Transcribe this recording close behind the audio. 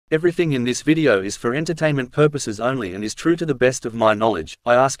Everything in this video is for entertainment purposes only and is true to the best of my knowledge.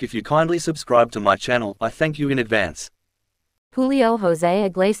 I ask if you kindly subscribe to my channel. I thank you in advance. Julio José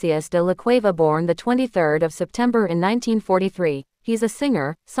Iglesias de la Cueva, born the 23rd of September in 1943. He's a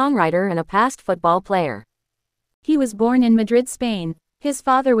singer, songwriter and a past football player. He was born in Madrid, Spain. His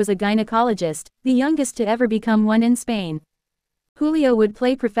father was a gynecologist, the youngest to ever become one in Spain. Julio would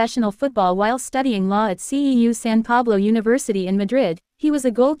play professional football while studying law at CEU San Pablo University in Madrid. He was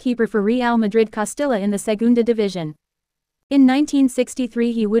a goalkeeper for Real Madrid Castilla in the Segunda Division. In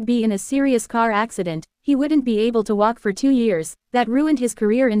 1963 he would be in a serious car accident. He wouldn't be able to walk for 2 years. That ruined his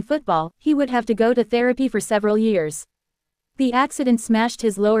career in football. He would have to go to therapy for several years. The accident smashed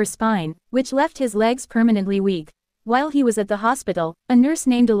his lower spine, which left his legs permanently weak. While he was at the hospital, a nurse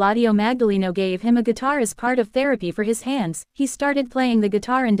named Eladio Magdaleno gave him a guitar as part of therapy for his hands. He started playing the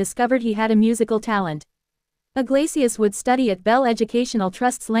guitar and discovered he had a musical talent. Iglesias would study at Bell Educational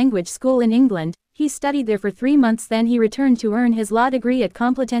Trust's language school in England. He studied there for 3 months, then he returned to earn his law degree at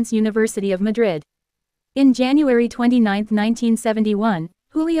Complutense University of Madrid. In January 29, 1971,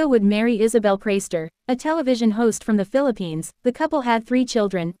 Julio would marry Isabel Praester, a television host from the Philippines. The couple had 3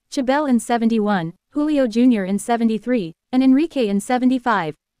 children, Chabel in 71, Julio Jr. in 73, and Enrique in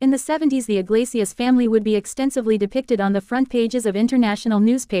 75. In the 70s the Iglesias family would be extensively depicted on the front pages of international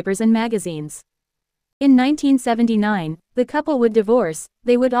newspapers and magazines. In 1979, the couple would divorce.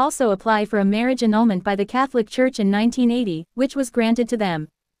 They would also apply for a marriage annulment by the Catholic Church in 1980, which was granted to them.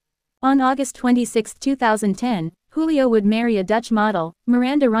 On August 26, 2010, Julio would marry a Dutch model,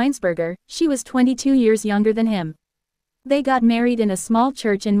 Miranda Reinsberger. She was 22 years younger than him. They got married in a small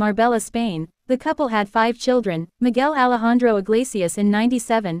church in Marbella, Spain. The couple had 5 children, Miguel Alejandro Iglesias in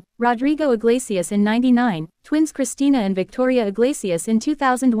 97, Rodrigo Iglesias in 99, twins Cristina and Victoria Iglesias in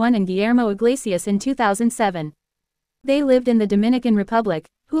 2001 and Guillermo Iglesias in 2007. They lived in the Dominican Republic.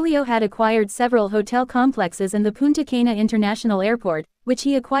 Julio had acquired several hotel complexes and the Punta Cana International Airport, which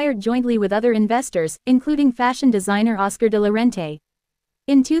he acquired jointly with other investors, including fashion designer Oscar de la Renta.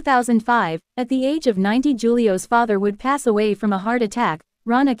 In 2005, at the age of 90, Julio's father would pass away from a heart attack.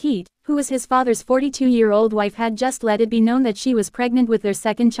 Rana Keat, who was his father's 42-year-old wife, had just let it be known that she was pregnant with their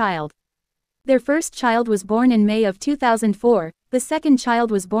second child. Their first child was born in May of 2004, the second child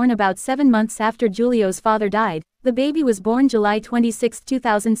was born about 7 months after Julio's father died. The baby was born July 26,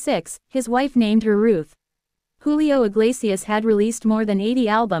 2006, his wife named her Ruth. Julio Iglesias had released more than 80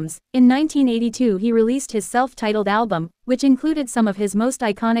 albums. In 1982 he released his self-titled album, which included some of his most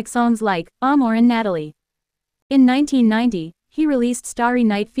iconic songs like Amor and Natalie. In 1990, he released Starry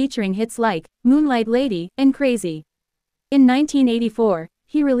Night featuring hits like Moonlight Lady and Crazy. In 1984,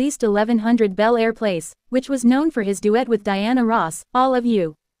 he released 1100 Bel Air Place, which was known for his duet with Diana Ross, All of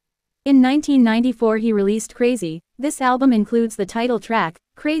You. In 1994 he released Crazy. This album includes the title track,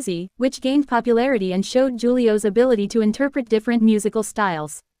 Crazy, which gained popularity and showed Julio's ability to interpret different musical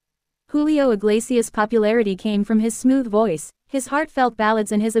styles. Julio Iglesias' popularity came from his smooth voice, his heartfelt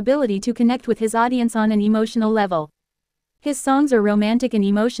ballads and his ability to connect with his audience on an emotional level. His songs are romantic and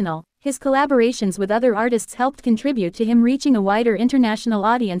emotional. His collaborations with other artists helped contribute to him reaching a wider international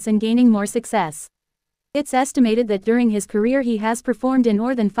audience and gaining more success. It's estimated that during his career he has performed in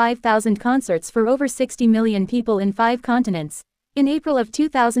more than 5,000 concerts for over 60 million people in 5 continents. In April of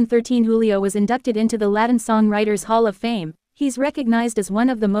 2013 Julio was inducted into the Latin Songwriters Hall of Fame. He's recognized as one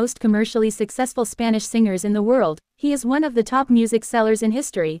of the most commercially successful Spanish singers in the world. He is one of the top music sellers in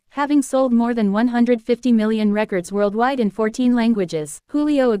history, having sold more than 150 million records worldwide in 14 languages.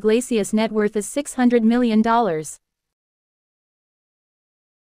 Julio Iglesias' net worth is $600 million.